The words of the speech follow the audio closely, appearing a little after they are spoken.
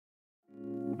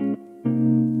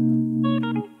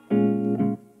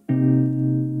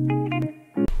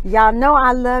Y'all know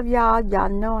I love y'all. Y'all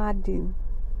know I do.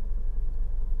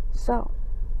 So,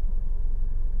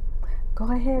 go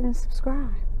ahead and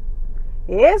subscribe.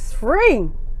 It's free.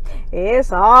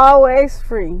 It's always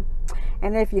free.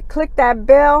 And if you click that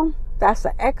bell, that's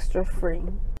an extra free.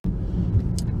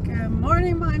 Good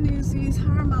morning, my newsies.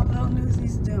 How are my little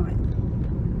newsies doing?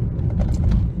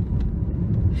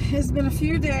 It's been a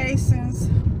few days since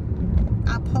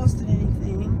I posted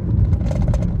anything.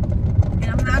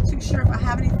 And I'm not too sure if I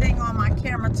have anything on my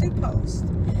camera to post.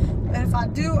 But if I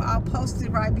do, I'll post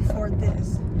it right before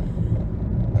this.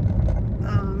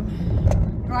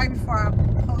 Right before I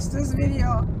post this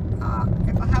video,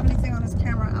 if I have anything on this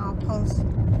camera, I'll post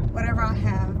whatever I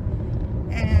have.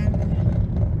 And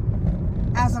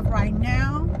as of right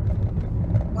now,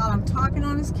 while I'm talking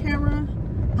on this camera,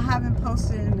 I haven't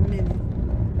posted in a minute.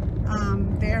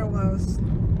 There was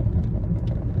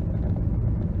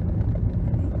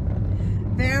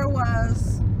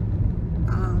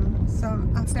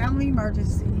a family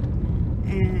emergency,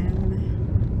 and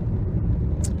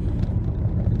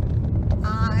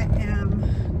I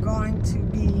am going to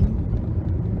be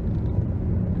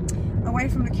away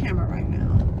from the camera right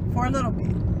now for a little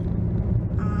bit.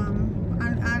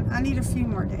 I need a few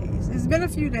more days. It's been a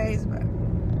few days, but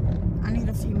I need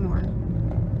a few more.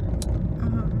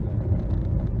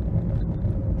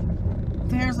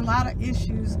 There's a lot of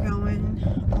issues going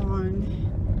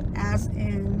on, as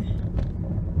in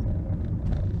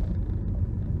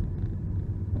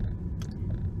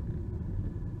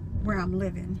where I'm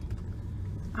living.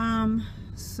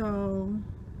 So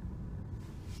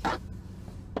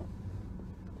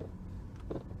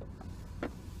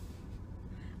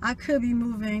I could be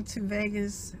moving to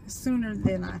Vegas sooner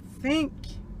than I think.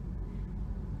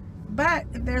 But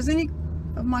if there's any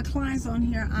of my clients on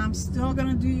here, I'm still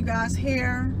gonna do you guys'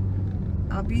 hair.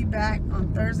 I'll be back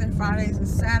on Thursday, Fridays, and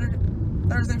Saturday.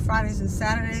 Thursday, Fridays, and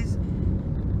Saturdays.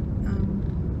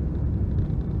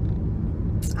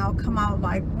 I'll come out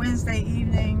like Wednesday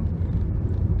evening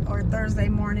or Thursday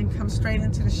morning, come straight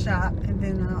into the shop, and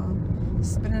then I'll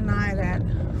spend a night at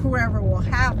whoever will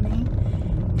have me,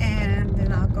 and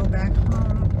then I'll go back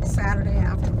home Saturday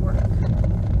after work,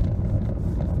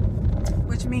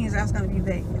 which means that's going to be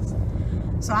Vegas.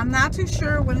 So I'm not too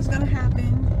sure when it's going to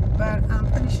happen, but I'm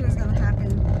pretty sure it's going to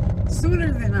happen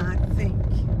sooner than I think.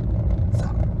 So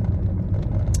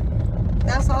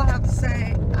that's all I have to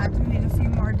say. I do need a few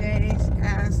more days,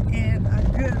 as in a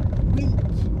good week.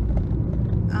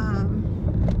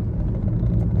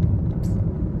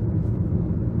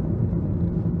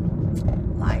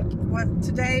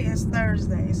 Today is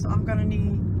Thursday, so I'm gonna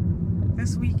need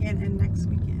this weekend and next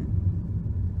weekend.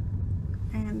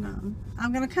 And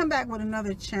I'm gonna come back with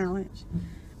another challenge.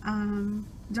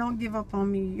 Don't give up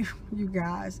on me, you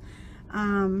guys.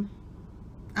 I'm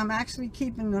actually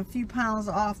keeping a few pounds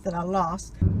off that I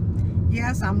lost.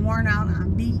 Yes, I'm worn out,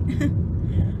 I'm beat,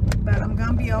 but I'm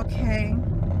gonna be okay.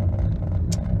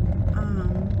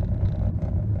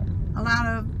 A lot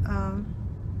of,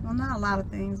 well, not a lot of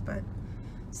things, but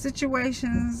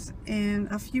situations in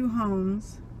a few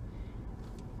homes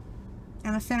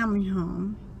and a family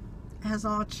home has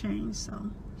all changed. So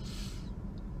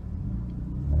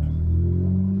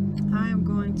I am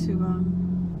going to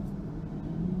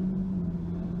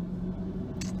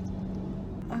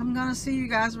I'm gonna see you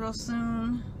guys real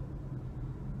soon.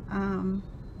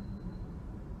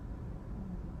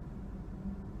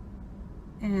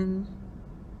 And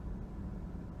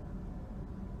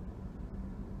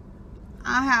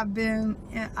I have been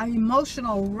an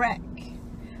emotional wreck,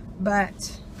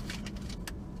 but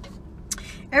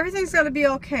everything's gonna be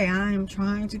okay. I am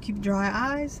trying to keep dry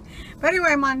eyes. But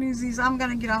anyway, my newsies, I'm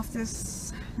gonna get off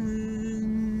this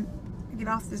video.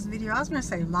 I was gonna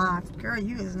say live. Girl,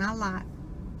 you is not live.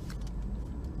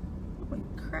 Holy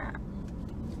crap.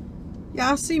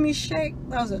 Y'all see me shake?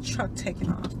 That was a truck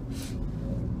taking off.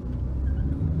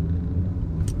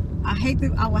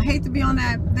 I would hate to be on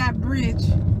that bridge,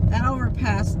 that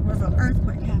overpass, with an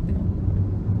earthquake happening.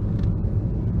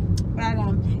 But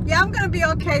yeah, I'm gonna be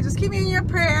okay. Just keep me in your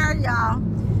prayer, y'all.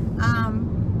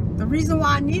 The reason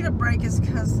why I need a break is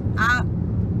because I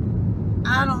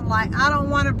don't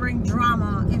want to bring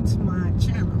drama into my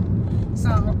channel. So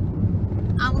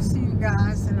I will see you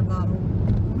guys in about a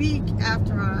week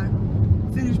after I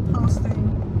finish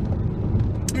posting.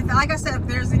 If, like I said, if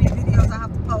there's any videos I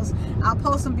have to post, I'll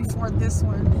post them before this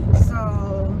one.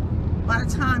 So by the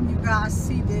time you guys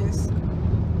see this,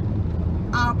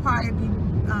 I'll probably be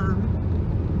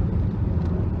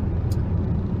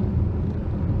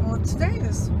well, today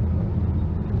is,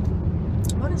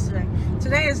 what is today?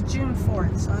 Today is June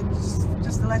 4th, so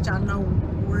just to let y'all know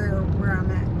where I'm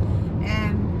at.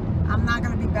 And I'm not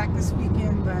going to be back this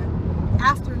weekend, but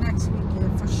after next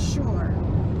weekend for sure.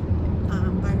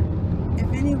 But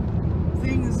if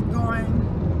anything is going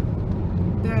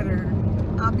better,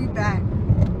 I'll be back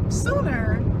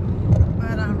sooner.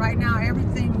 But right now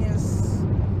everything is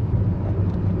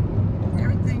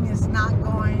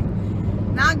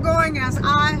not going as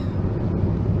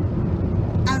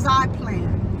I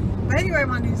planned. But anyway,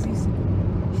 my newsies,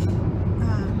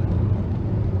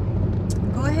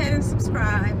 go ahead and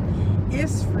subscribe.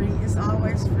 It's free. It's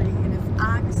always free. And if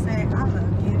I can say I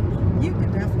love you, you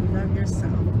can definitely love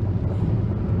yourself.